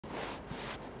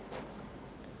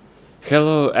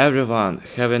Hello everyone,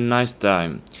 have a nice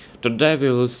time. Today we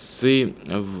will see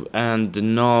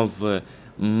and know the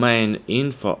main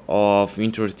info of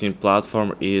interesting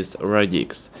platform is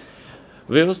Radix.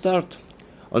 We will start.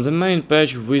 On the main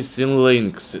page we see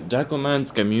links, documents,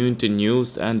 community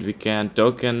news, and we can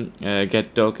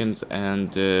get tokens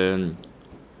and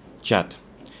chat.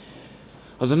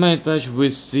 On the main page we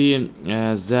see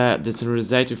the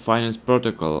Decentralized Finance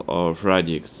Protocol of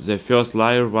Radix, the first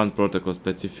layer 1 protocol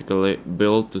specifically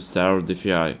built to serve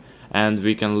DeFi, and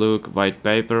we can look white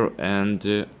paper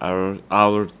and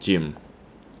our team.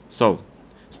 So,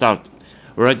 start.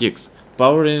 Radix,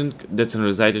 powering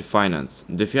decentralized finance.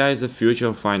 DeFi is the future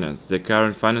of finance. The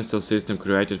current financial system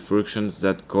created frictions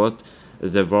that cost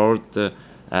the world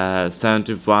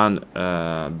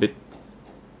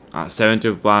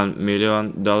 $71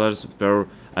 million per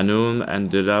annum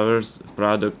and delivers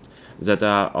products that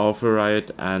are authorized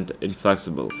and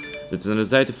inflexible. The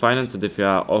Decentralized Finance DeFi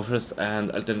offers an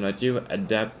alternative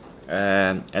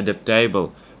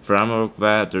adaptable framework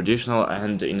where traditional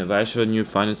and innovative new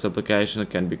finance application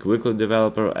can be quickly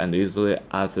developed and easily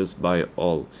accessed by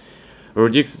all.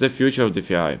 Radix is the future of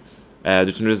DeFi.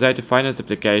 Decentralized finance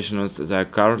applications that are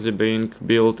currently being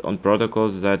built on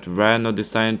protocols that were not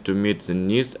designed to meet the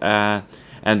needs and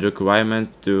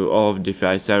requirements of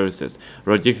DeFi services.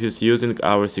 Radix is using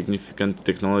our significant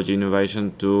technology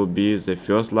innovation to be the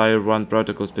first layer 1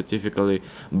 protocol specifically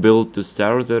built to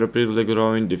serve the rapidly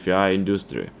growing DeFi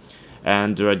industry.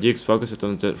 And Radix focused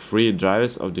on the 3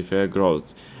 drivers of DeFi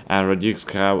growth, and Radix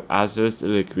have access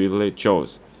liquidly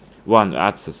chose. 1.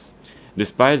 Access.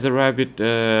 Despite the rapid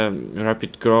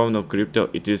growth of crypto,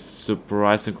 it is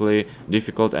surprisingly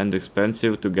difficult and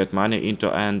expensive to get money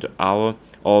into and out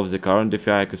of the current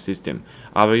DeFi ecosystem.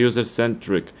 Our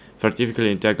user-centric, vertically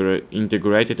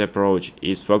integrated approach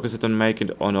is focused on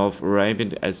making on-off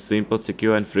ramping as simple,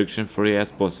 secure, and friction-free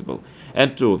as possible.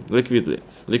 And 2. Liquidity.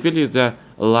 Liquidity is the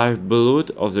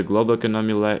lifeblood of the global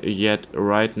economy, yet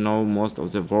right now most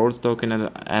of the world's tokens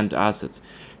and assets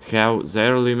have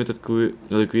their limited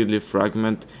liquidity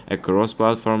fragment across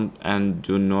platforms and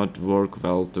do not work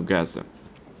well together.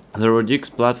 The Radix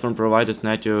platform provides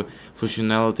native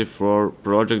functionality for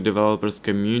project developers,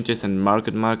 communities, and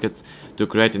markets to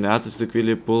create an access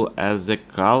liquidity pool as the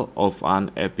call of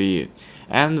an API.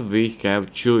 And we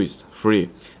have choice 3.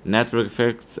 Network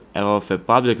effects of a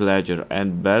public ledger,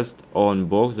 and based on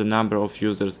both the number of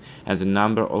users and the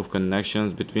number of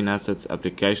connections between assets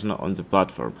applications on the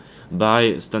platform.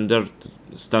 By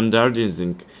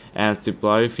standardizing and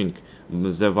simplifying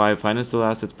the way financial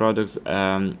asset products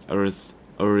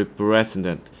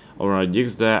represented on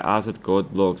Radix, the asset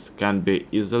code blocks can be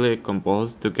easily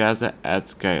composed together at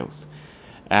scales.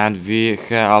 And we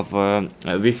have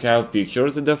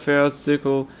pictures in the first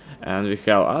cycle, and we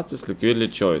have access liquidity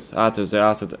choice. Access the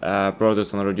asset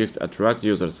products on Radix attract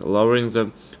users, lowering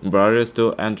the barriers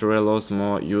to entry, allows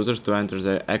more users to enter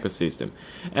the ecosystem.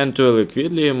 And to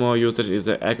liquidity, more users in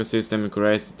the ecosystem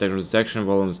increases transaction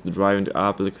volumes, driving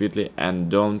up liquidity and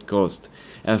down cost.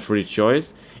 And free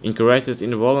choice increases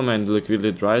in volume and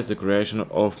liquidity drives the creation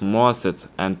of more assets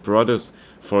and products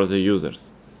for the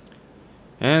users.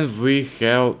 And we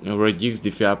have Radix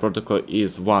DeFi protocol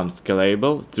is 1.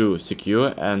 Scalable, 2.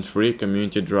 Secure, and 3.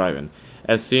 Community driven.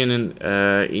 As seen in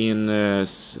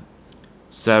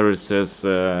services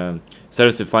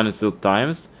Financial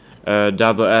Times,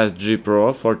 WSG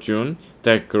Pro, Fortune,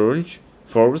 TechCrunch,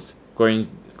 Forbes,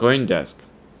 CoinDesk.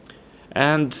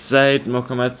 And Said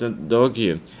Mohammed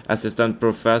Doghi, Assistant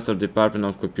Professor, Department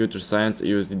of Computer Science,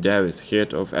 USD Davis,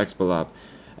 Head of Expo Lab.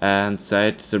 And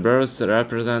Said Cerberus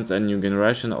represents a new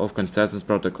generation of consensus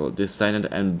protocol designed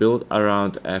and built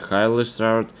around a highly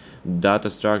shared data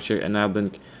structure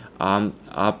enabling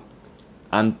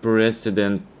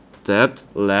unprecedented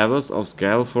levels of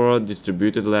scale for a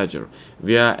distributed ledger.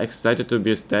 We are excited to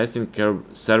be testing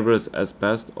Cerberus as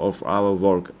part of our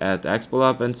work at Expo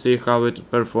Lab and see how it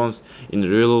performs in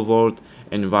real-world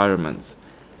environments.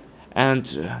 And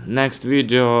next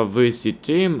video we see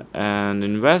team and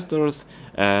investors.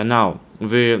 Now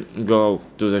we go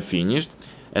to the finished.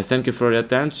 Thank you for your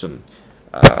attention.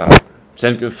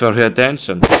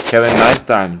 Have a nice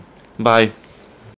time. Bye.